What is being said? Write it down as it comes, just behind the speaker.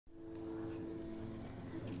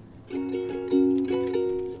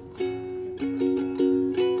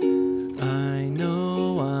I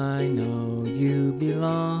know you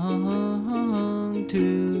belong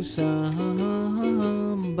to somebody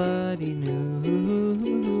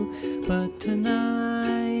new, but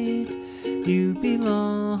tonight you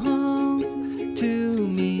belong to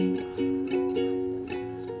me.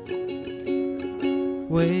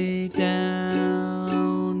 Way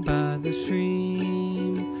down by the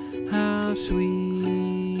stream, how sweet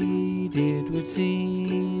it would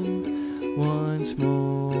seem once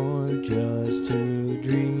more just to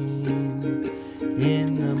dream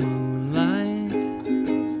in the moonlight.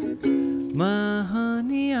 My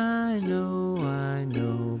honey, I know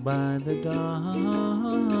by the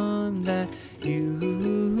dawn that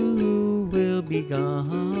you will be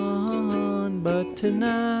gone, but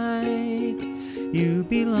tonight you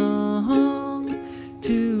belong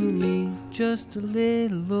to me, just a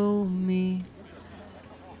little old me.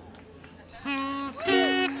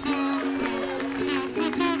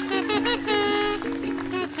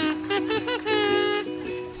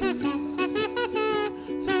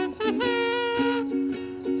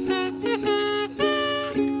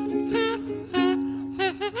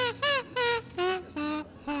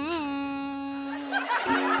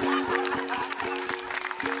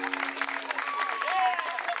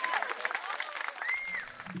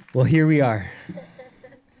 Well, here we are.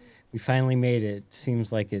 We finally made it.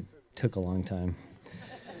 Seems like it took a long time.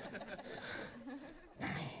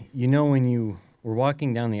 You know, when you were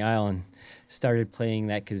walking down the aisle and started playing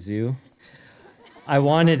that kazoo, I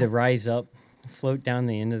wanted to rise up, float down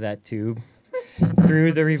the end of that tube,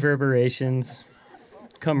 through the reverberations,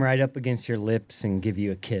 come right up against your lips and give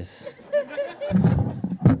you a kiss.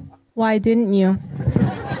 Why didn't you?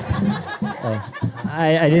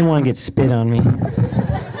 I didn't want to get spit on me.